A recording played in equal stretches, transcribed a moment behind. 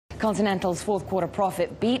Continental's fourth quarter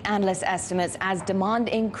profit beat analyst estimates as demand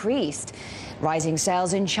increased. Rising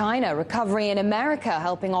sales in China, recovery in America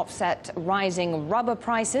helping offset rising rubber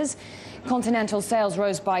prices. Continental sales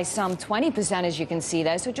rose by some 20%, as you can see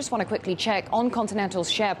there. So just want to quickly check on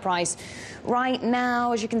Continental's share price. Right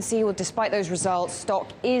now, as you can see, well, despite those results,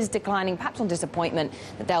 stock is declining, perhaps on disappointment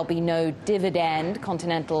that there'll be no dividend.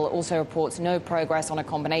 Continental also reports no progress on a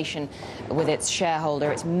combination with its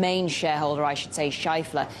shareholder, its main shareholder, I should say,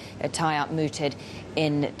 Schaeffler, a tie-up mooted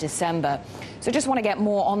in December. So just want to get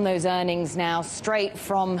more on those earnings now, straight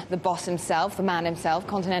from the boss himself, the man himself.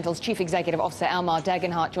 Continental's Chief Executive Officer Elmar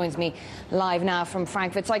Degenhart joins me live now from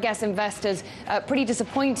Frankfurt. So I guess investors pretty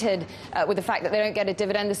disappointed with the fact that they don't get a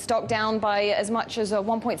dividend. The stock down by as much as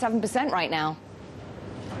 1.7% right now.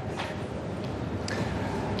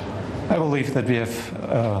 I believe that we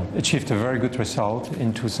have achieved a very good result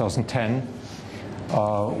in 2010.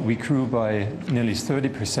 We grew by nearly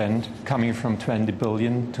 30%, coming from 20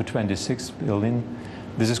 billion to 26 billion.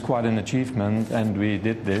 This is quite an achievement, and we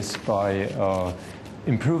did this by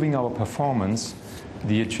improving our performance.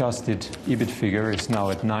 The adjusted EBIT figure is now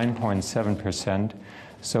at 9.7%.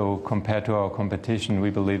 So compared to our competition, we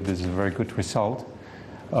believe this is a very good result.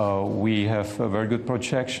 We have very good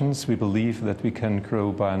projections. We believe that we can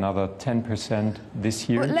grow by another 10% this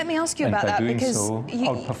year. Well, let me ask you about that, because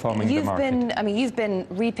outperforming the market. You've been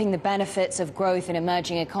reaping the benefits of growth in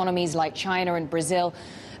emerging economies like China and Brazil.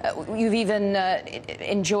 You've even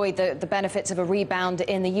enjoyed the benefits of a rebound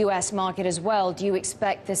in the U.S. market as well. Do you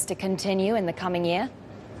expect this to continue in the coming year?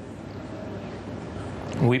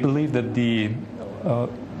 We believe that the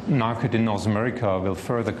market in North America will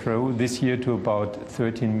further grow this year to about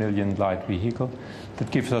 13 million light vehicles. That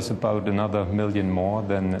gives us about another million more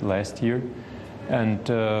than last year. And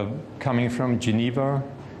coming from Geneva,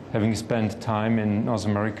 having spent time in North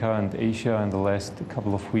America and Asia in the last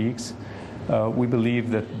couple of weeks, we believe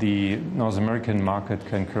that the North American market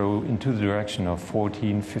can grow into the direction of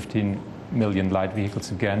 14, 15 million light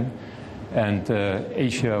vehicles again. And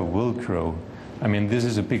Asia will grow. I mean, this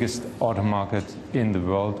is the biggest auto market in the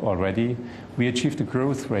world already. We achieved a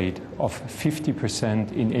growth rate of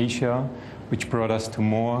 50% in Asia, which brought us to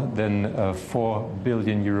more than 4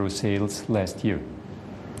 billion euro sales last year.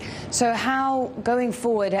 So how, going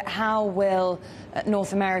forward, how will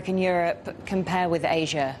North America and Europe compare with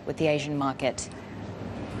Asia, with the Asian market?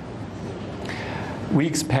 We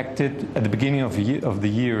expected at the beginning of the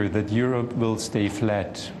year that Europe will stay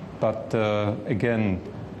flat. But again,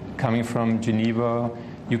 coming from Geneva,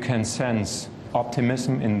 you can sense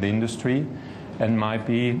optimism in the industry, and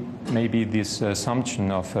maybe this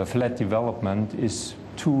assumption of flat development is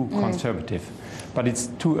too conservative. But it's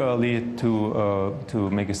too early to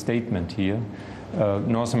make a statement here.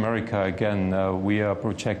 North America, again, we are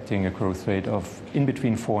projecting a growth rate of in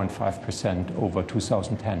between 4 and 5% over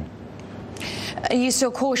 2010. Are you still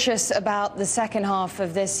cautious about the second half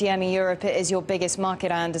of this year? I mean, Europe is your biggest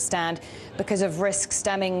market, I understand, because of risks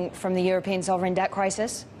stemming from the European sovereign debt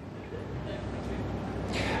crisis?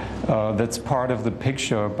 That's part of the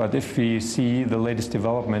picture, but if we see the latest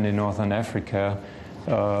development in Northern Africa,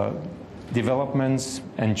 developments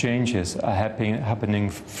and changes are happening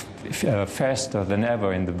faster than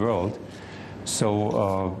ever in the world.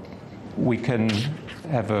 So we can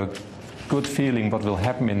have a good feeling what will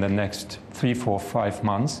happen in the next 3, 4, 5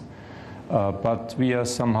 months, but we are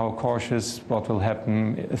somehow cautious what will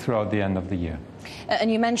happen throughout the end of the year. And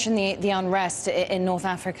you mentioned the unrest in North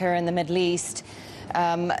Africa and the Middle East,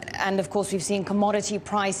 and of course we've seen commodity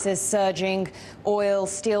prices surging, oil,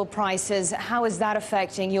 steel prices. How is that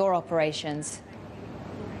affecting your operations?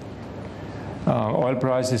 Oil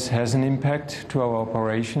prices has an impact to our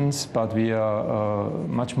operations, but we are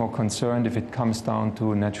much more concerned if it comes down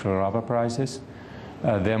to natural rubber prices.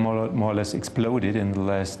 They're more or less exploded in the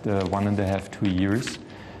last 1.5 to 2 years.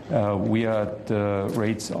 We are at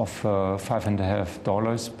rates of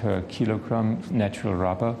 $5.50 per kilogram natural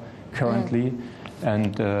rubber currently.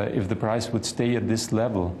 And if the price would stay at this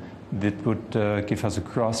level, that would give us a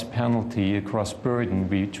cross penalty, a cross burden,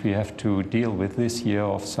 which we have to deal with this year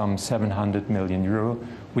of some 700 million euro,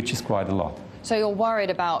 which is quite a lot. So you're worried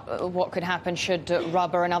about what could happen should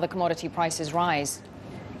rubber and other commodity prices rise?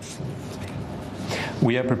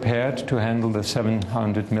 We are prepared to handle the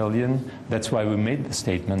 700 million. That's why we made the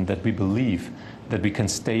statement that we believe that we can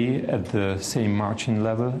stay at the same margin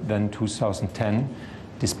level than 2010,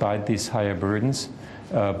 despite these higher burdens.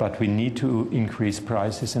 But we need to increase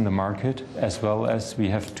prices in the market, as well as we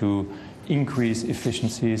have to increase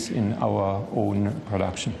efficiencies in our own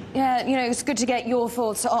production. Yeah, you know, it's good to get your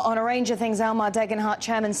thoughts on a range of things. Elmar Degenhart,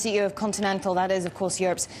 Chairman, CEO of Continental. That is, of course,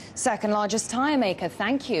 Europe's second largest tyre maker.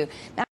 Thank you.